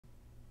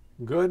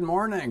Good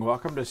morning.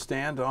 Welcome to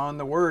Stand on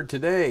the Word.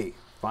 Today,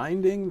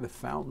 finding the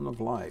fountain of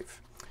life.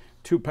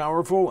 Two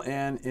powerful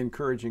and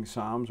encouraging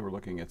Psalms. We're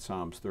looking at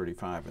Psalms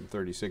 35 and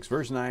 36.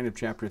 Verse 9 of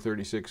chapter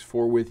 36,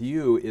 "For with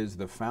you is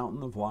the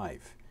fountain of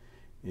life.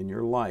 In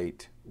your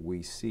light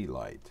we see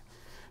light."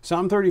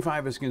 Psalm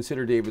 35 is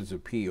considered David's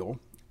appeal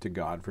to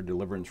God for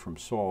deliverance from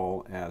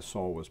Saul as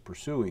Saul was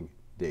pursuing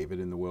David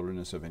in the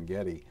wilderness of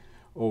En-Gedi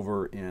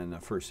over in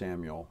 1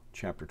 Samuel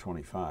chapter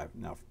 25.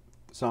 Now,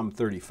 Psalm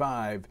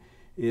 35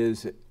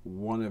 is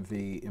one of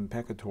the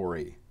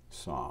imprecatory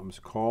psalms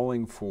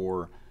calling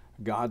for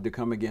God to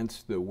come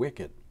against the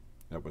wicked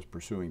that was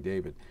pursuing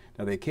David.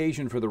 Now, the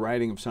occasion for the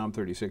writing of Psalm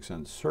 36 is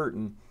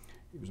uncertain.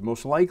 It was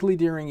most likely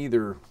during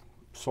either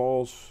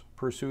Saul's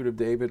pursuit of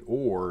David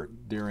or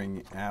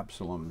during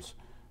Absalom's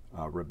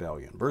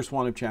rebellion. Verse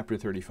 1 of chapter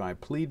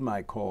 35, "Plead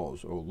my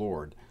cause, O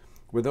Lord,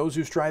 with those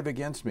who strive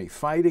against me.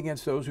 Fight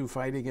against those who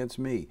fight against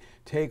me.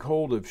 Take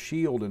hold of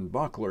shield and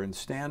buckler and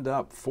stand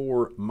up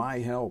for my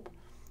help.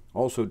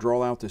 Also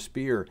draw out the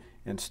spear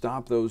and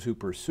stop those who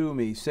pursue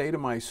me. Say to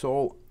my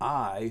soul,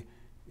 I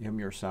am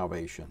your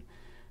salvation."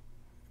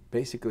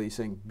 Basically he's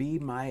saying, be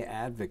my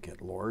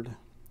advocate, Lord.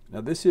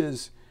 Now this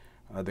is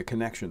the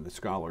connection that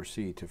scholars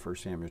see to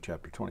 1 Samuel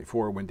chapter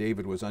 24 when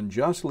David was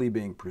unjustly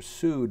being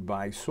pursued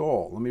by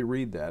Saul. Let me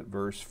read that,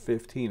 verse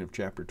 15 of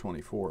chapter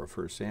 24 of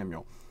 1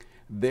 Samuel.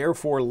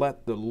 "Therefore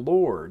let the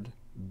Lord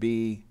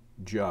be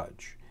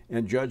judge,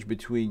 and judge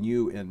between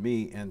you and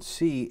me, and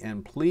see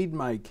and plead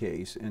my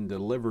case, and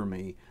deliver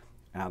me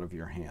out of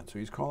your hand." So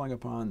he's calling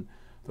upon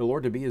the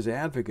Lord to be his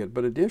advocate,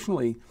 but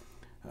additionally,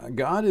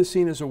 God is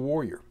seen as a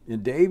warrior,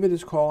 and David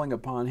is calling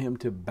upon him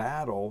to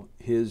battle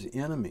his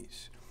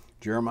enemies.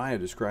 Jeremiah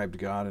described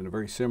God in a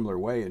very similar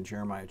way in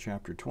Jeremiah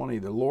chapter 20.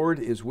 "The Lord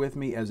is with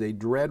me as a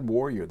dread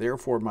warrior,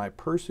 therefore my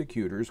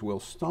persecutors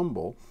will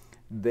stumble,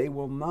 they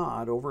will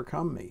not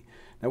overcome me."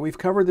 Now we've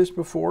covered this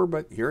before,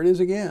 but here it is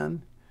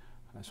again.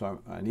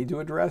 So I need to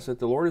address it.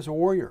 The Lord is a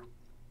warrior.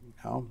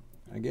 Now,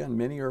 again,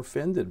 many are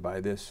offended by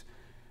this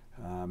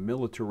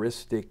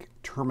militaristic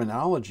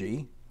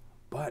terminology,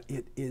 but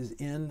it is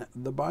in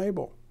the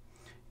Bible.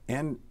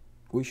 And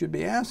we should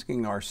be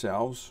asking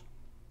ourselves,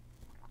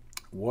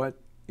 what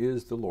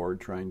is the Lord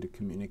trying to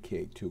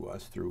communicate to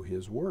us through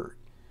his word?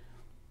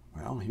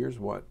 Well, here's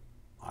what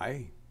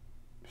I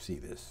see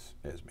this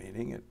as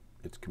meaning.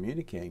 It's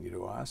communicating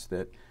to us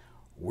that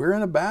we're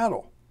in a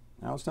battle.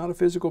 Now, it's not a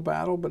physical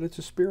battle, but it's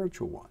a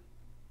spiritual one.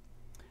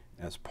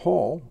 As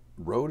Paul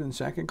wrote in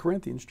 2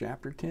 Corinthians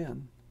chapter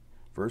 10,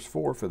 verse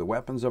 4, "For the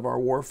weapons of our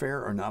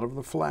warfare are not of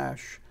the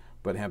flesh,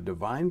 but have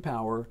divine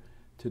power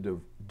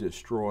to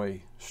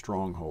destroy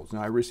strongholds."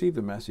 Now, I received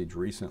a message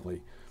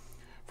recently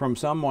from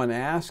someone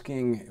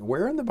asking,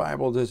 where in the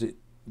Bible does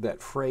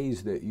that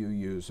phrase that you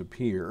use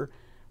appear,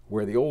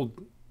 where the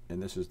Old,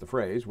 and this is the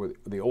phrase, where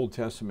the Old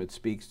Testament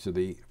speaks to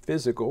the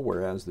physical,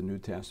 whereas the New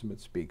Testament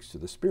speaks to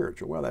the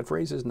spiritual. Well, that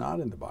phrase is not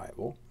in the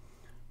Bible,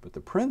 but the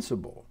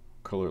principle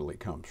clearly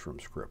comes from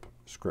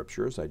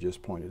Scripture, as I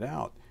just pointed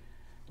out.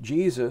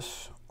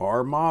 Jesus,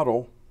 our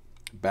model,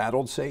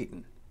 battled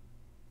Satan.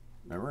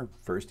 Remember,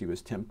 first he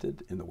was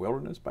tempted in the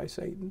wilderness by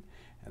Satan,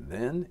 and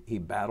then he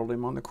battled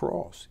him on the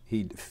cross.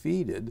 He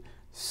defeated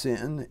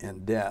sin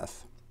and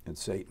death and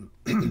Satan.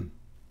 It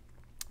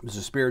was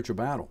a spiritual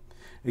battle.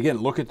 Again,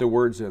 look at the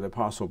words of the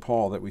Apostle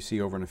Paul that we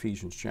see over in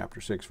Ephesians chapter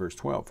 6, verse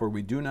 12. "For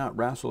we do not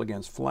wrestle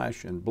against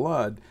flesh and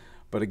blood,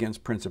 but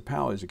against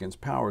principalities,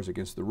 against powers,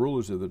 against the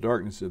rulers of the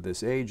darkness of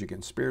this age,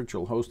 against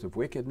spiritual hosts of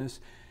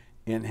wickedness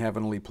in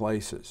heavenly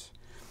places."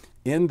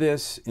 In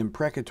this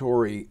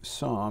imprecatory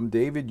psalm,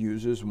 David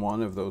uses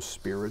one of those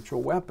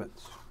spiritual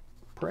weapons,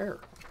 prayer.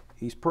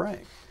 He's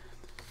praying.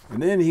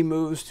 And then he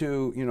moves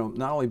to,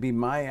 not only be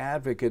my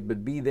advocate,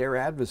 but be their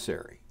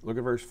adversary. Look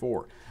at verse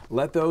 4.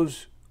 "Let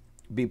those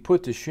be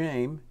put to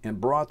shame and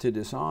brought to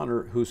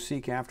dishonor who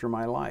seek after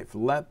my life.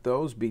 Let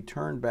those be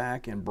turned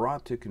back and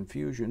brought to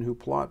confusion who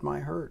plot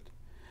my hurt.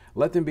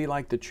 Let them be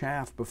like the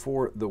chaff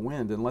before the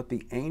wind, and let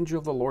the angel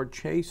of the Lord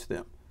chase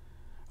them.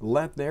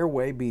 Let their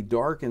way be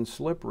dark and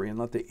slippery, and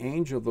let the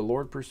angel of the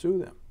Lord pursue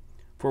them.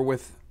 For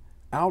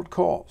without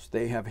cause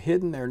they have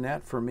hidden their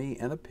net for me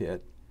in a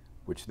pit,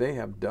 which they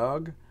have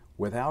dug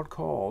without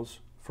cause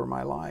for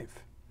my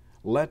life.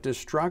 Let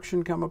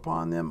destruction come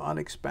upon them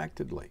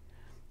unexpectedly,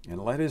 and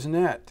let his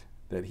net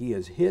that he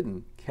has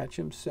hidden catch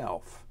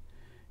himself.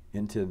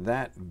 Into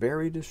that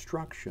very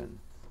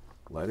destruction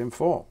let him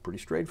fall." Pretty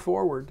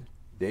straightforward.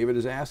 David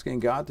is asking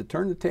God to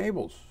turn the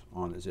tables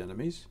on his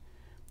enemies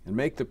and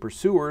make the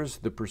pursuers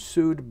the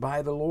pursued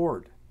by the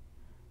Lord.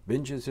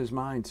 "Vengeance is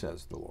mine,"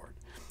 says the Lord.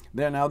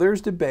 Now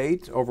there's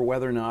debate over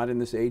whether or not in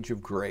this age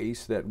of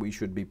grace that we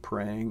should be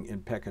praying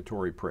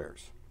imprecatory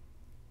prayers.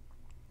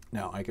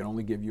 Now, I can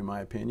only give you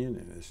my opinion,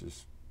 and this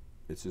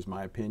is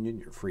my opinion.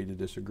 You're free to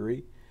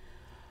disagree.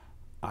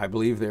 I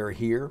believe they're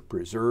here,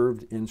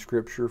 preserved in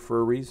Scripture for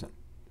a reason.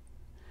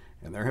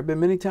 And there have been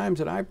many times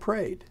that I've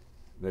prayed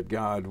that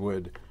God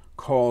would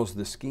cause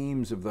the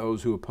schemes of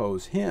those who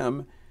oppose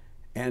him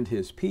and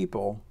his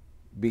people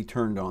be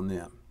turned on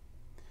them.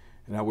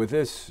 Now with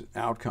this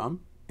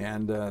outcome,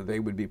 and they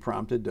would be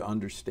prompted to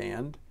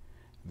understand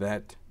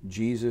that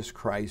Jesus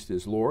Christ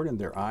is Lord, and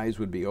their eyes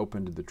would be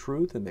open to the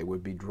truth, and they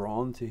would be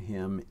drawn to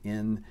him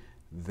in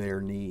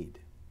their need.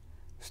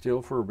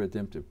 Still for a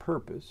redemptive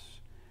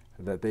purpose,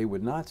 that they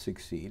would not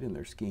succeed in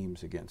their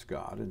schemes against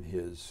God and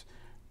his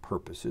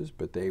purposes,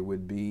 but they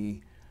would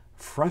be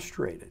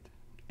frustrated,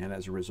 and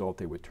as a result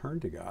they would turn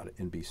to God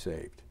and be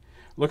saved.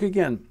 Look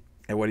again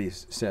at what he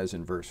says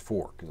in verse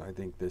 4, because I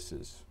think this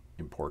is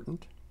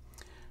important.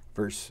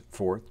 Verse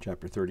 4,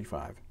 chapter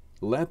 35.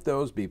 Let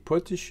those be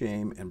put to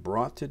shame and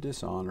brought to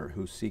dishonor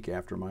who seek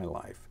after my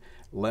life.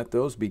 Let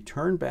those be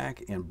turned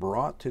back and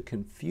brought to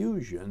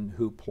confusion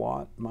who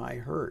plot my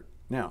hurt.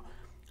 Now,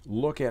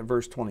 look at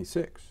verse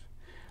 26.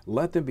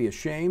 Let them be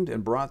ashamed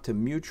and brought to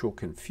mutual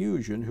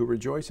confusion who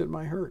rejoice at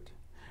my hurt.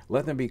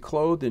 Let them be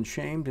clothed and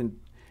shamed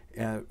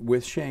and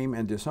with shame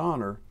and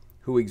dishonor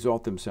who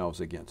exalt themselves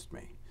against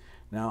me.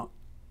 Now,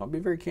 I'll be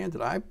very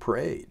candid. I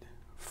prayed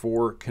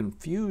for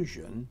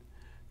confusion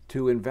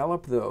to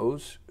envelop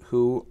those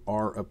who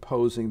are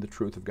opposing the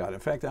truth of God. In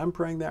fact, I'm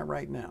praying that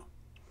right now.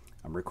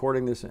 I'm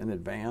recording this in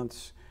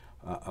advance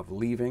of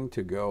leaving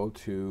to go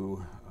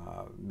to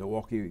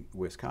Milwaukee,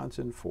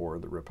 Wisconsin for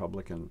the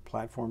Republican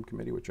Platform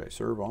Committee, which I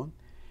serve on.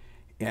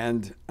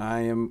 And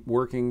I am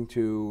working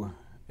to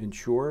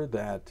ensure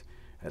that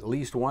at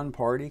least one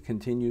party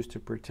continues to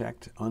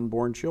protect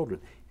unborn children,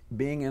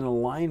 being in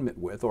alignment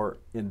with, or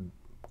in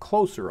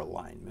closer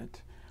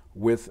alignment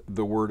with,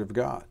 the Word of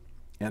God.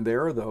 And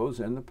there are those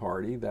in the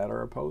party that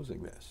are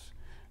opposing this,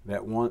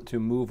 that want to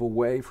move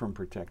away from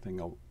protecting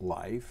a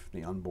life,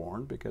 the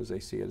unborn, because they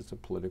see it as a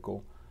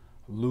political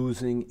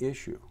losing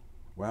issue.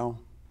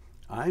 Well,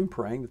 I'm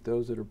praying that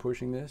those that are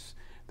pushing this,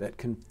 that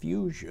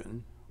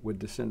confusion would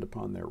descend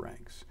upon their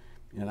ranks.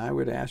 And I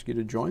would ask you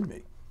to join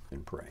me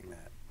in praying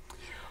that.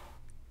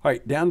 All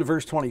right, down to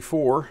verse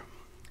 24.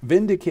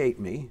 Vindicate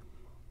me,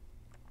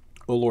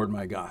 O Lord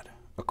my God,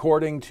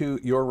 according to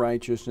your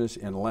righteousness,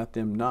 and let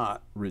them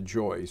not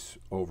rejoice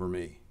over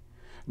me.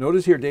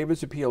 Notice here,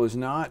 David's appeal is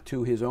not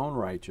to his own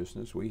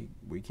righteousness. We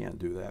can't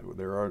do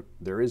that.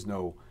 There is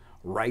no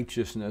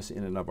righteousness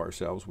in and of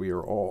ourselves. We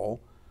are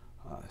all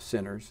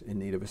sinners in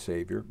need of a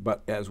Savior.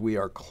 But as we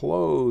are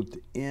clothed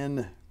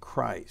in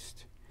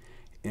Christ,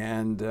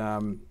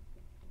 and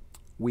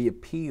we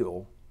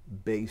appeal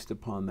based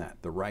upon that,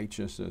 the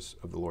righteousness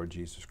of the Lord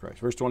Jesus Christ.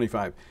 Verse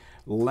 25,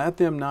 let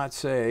them not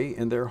say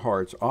in their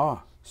hearts,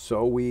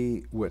 so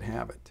we would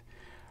have it.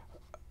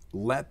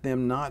 Let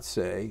them not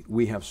say,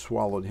 we have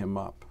swallowed him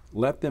up.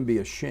 Let them be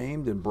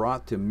ashamed and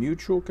brought to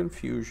mutual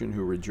confusion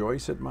who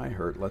rejoice at my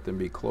hurt. Let them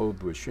be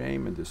clothed with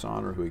shame and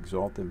dishonor who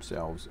exalt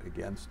themselves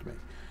against me.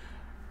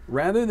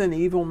 Rather than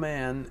evil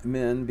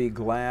men be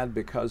glad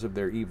because of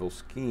their evil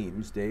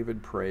schemes,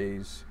 David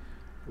prays,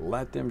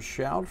 let them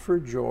shout for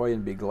joy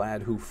and be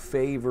glad who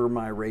favor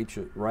my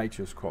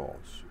righteous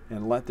cause.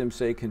 And let them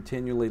say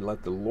continually,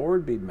 let the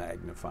Lord be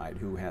magnified,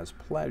 who has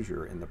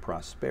pleasure in the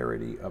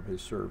prosperity of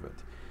his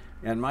servant.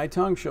 And my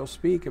tongue shall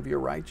speak of your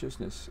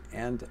righteousness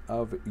and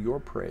of your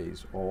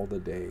praise all the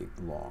day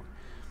long.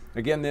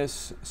 Again,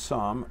 this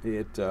psalm,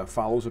 it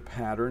follows a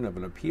pattern of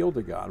an appeal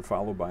to God,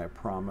 followed by a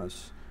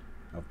promise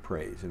of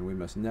praise. And we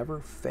must never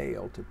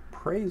fail to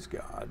praise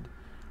God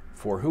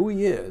for who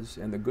he is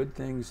and the good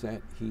things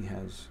that he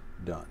has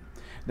done.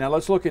 Now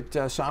let's look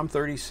at Psalm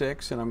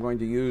 36, and I'm going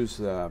to use,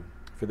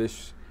 for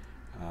this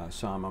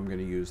psalm, I'm going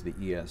to use the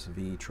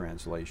ESV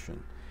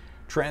translation.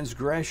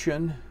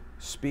 Transgression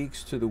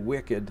speaks to the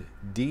wicked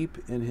deep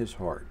in his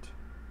heart.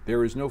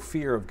 There is no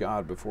fear of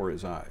God before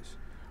his eyes.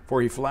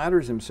 For he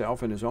flatters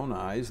himself in his own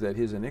eyes that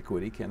his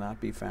iniquity cannot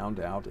be found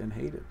out and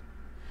hated.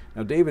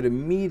 Now David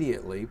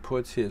immediately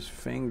puts his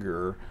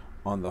finger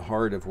on the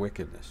heart of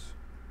wickedness.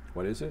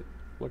 What is it?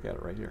 Look at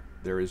it right here.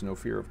 There is no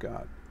fear of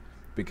God.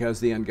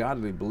 Because the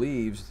ungodly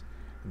believes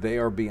they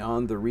are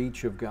beyond the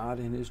reach of God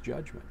in his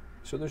judgment.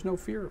 So there's no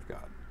fear of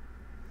God.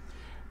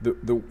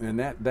 And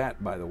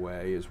that, by the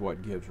way, is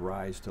what gives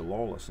rise to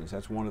lawlessness.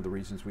 That's one of the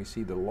reasons we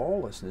see the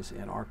lawlessness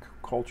in our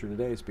culture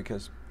today, is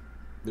because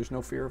there's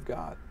no fear of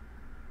God.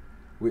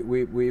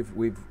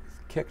 We've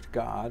kicked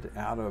God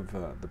out of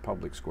the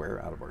public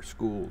square, out of our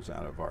schools,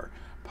 out of our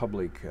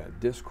public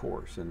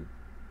discourse, and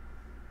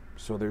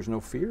so there's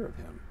no fear of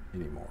him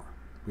anymore.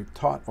 We've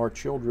taught our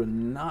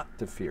children not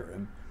to fear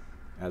him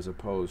as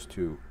opposed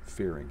to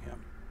fearing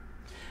him.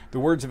 The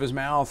words of his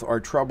mouth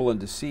are trouble and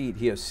deceit.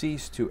 He has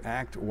ceased to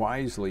act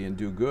wisely and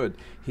do good.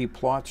 He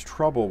plots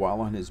trouble while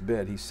on his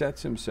bed. He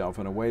sets himself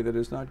in a way that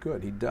is not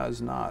good. He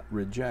does not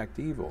reject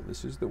evil.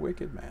 This is the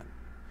wicked man.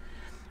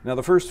 Now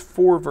the first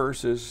 4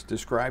 verses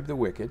describe the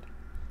wicked,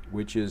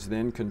 which is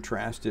then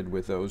contrasted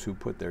with those who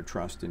put their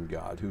trust in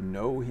God, who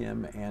know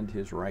him and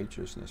his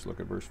righteousness.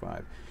 Look at verse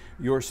 5.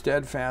 Your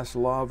steadfast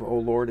love, O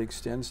Lord,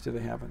 extends to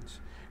the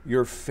heavens,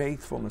 your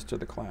faithfulness to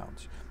the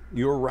clouds.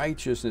 Your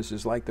righteousness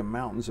is like the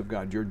mountains of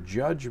God. Your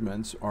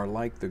judgments are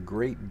like the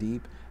great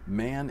deep.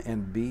 Man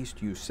and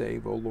beast you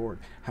save, O Lord.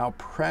 How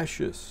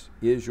precious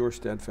is your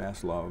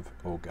steadfast love,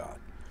 O God.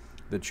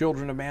 The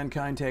children of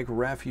mankind take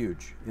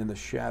refuge in the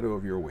shadow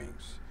of your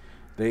wings.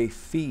 They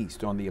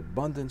feast on the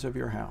abundance of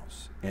your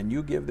house, and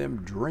you give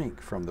them drink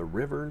from the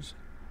river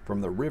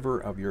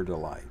of your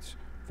delights.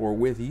 For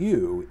with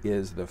you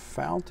is the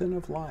fountain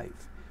of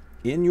life.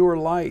 In your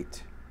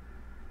light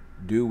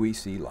do we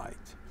see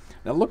light.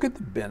 Now look at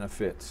the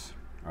benefits,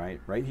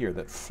 right here,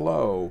 that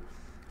flow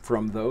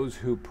from those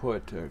who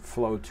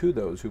flow to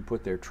those who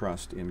put their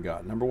trust in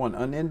God. Number one,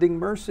 unending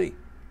mercy.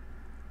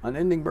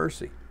 Unending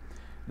mercy.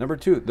 Number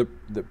two,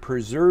 the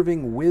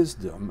preserving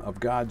wisdom of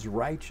God's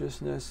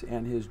righteousness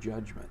and his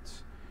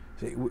judgments.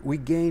 See, we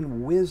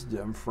gain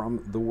wisdom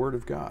from the Word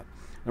of God.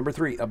 Number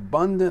three,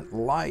 abundant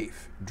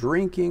life,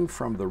 drinking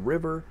from the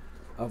river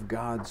of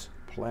God's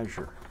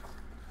pleasure.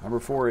 Number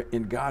four,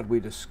 in God we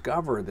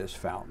discover this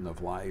fountain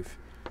of life.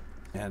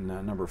 And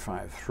number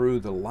five,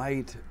 through the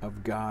light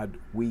of God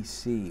we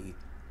see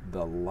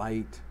the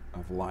light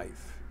of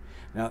life.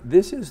 Now,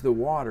 this is the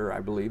water,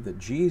 I believe, that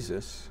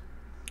Jesus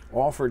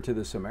offered to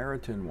the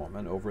Samaritan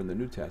woman over in the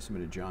New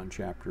Testament in John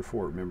chapter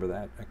 4. Remember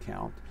that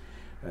account?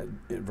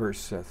 In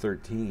verse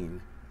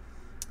 13,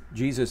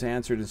 Jesus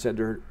answered and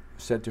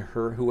said to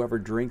her, whoever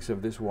drinks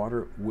of this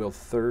water will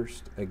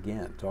thirst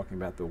again, talking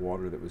about the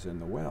water that was in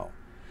the well.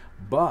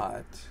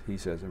 But, he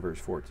says in verse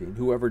 14,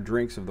 whoever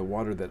drinks of the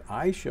water that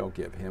I shall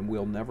give him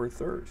will never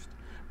thirst.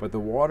 But the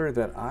water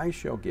that I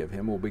shall give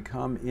him will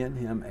become in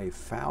him a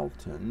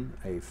fountain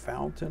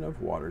of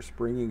water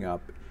springing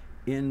up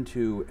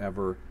into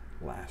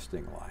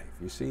everlasting life.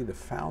 You see, the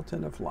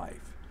fountain of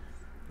life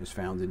is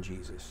found in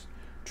Jesus.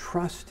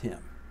 Trust him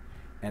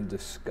and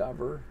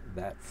discover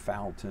that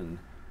fountain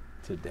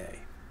today.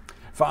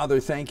 Father,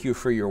 thank you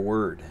for your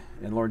word.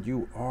 And Lord,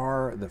 you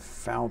are the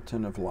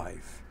fountain of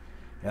life.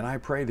 And I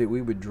pray that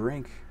we would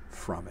drink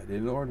from it.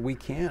 And Lord, we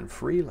can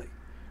freely,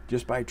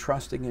 just by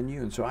trusting in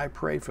you. And so I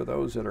pray for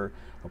those that are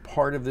a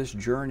part of this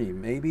journey,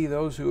 maybe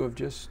those who have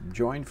just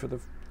joined for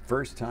the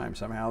first time,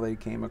 somehow they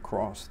came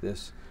across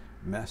this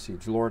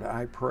message. Lord,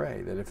 I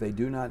pray that if they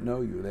do not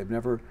know you, they've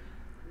never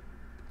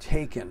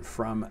taken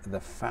from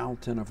the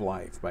fountain of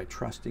life by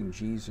trusting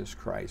Jesus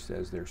Christ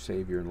as their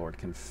Savior and Lord,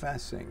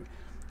 confessing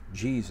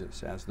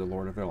Jesus as the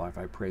Lord of their life,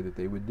 I pray that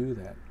they would do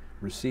that,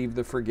 receive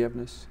the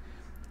forgiveness,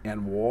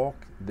 and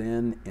walk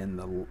then in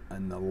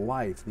the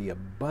life, the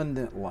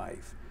abundant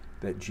life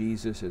that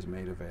Jesus has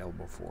made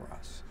available for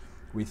us.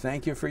 We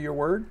thank you for your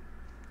word.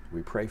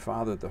 We pray,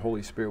 Father, that the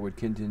Holy Spirit would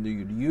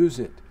continue to use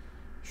it,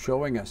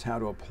 showing us how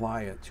to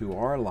apply it to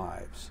our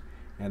lives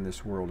and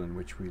this world in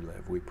which we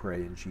live. We pray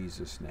in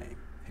Jesus' name.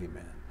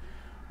 Amen.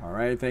 All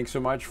right, thanks so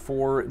much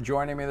for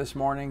joining me this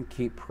morning.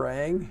 Keep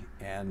praying,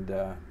 and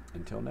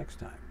until next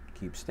time,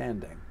 keep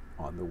standing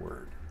on the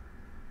Word.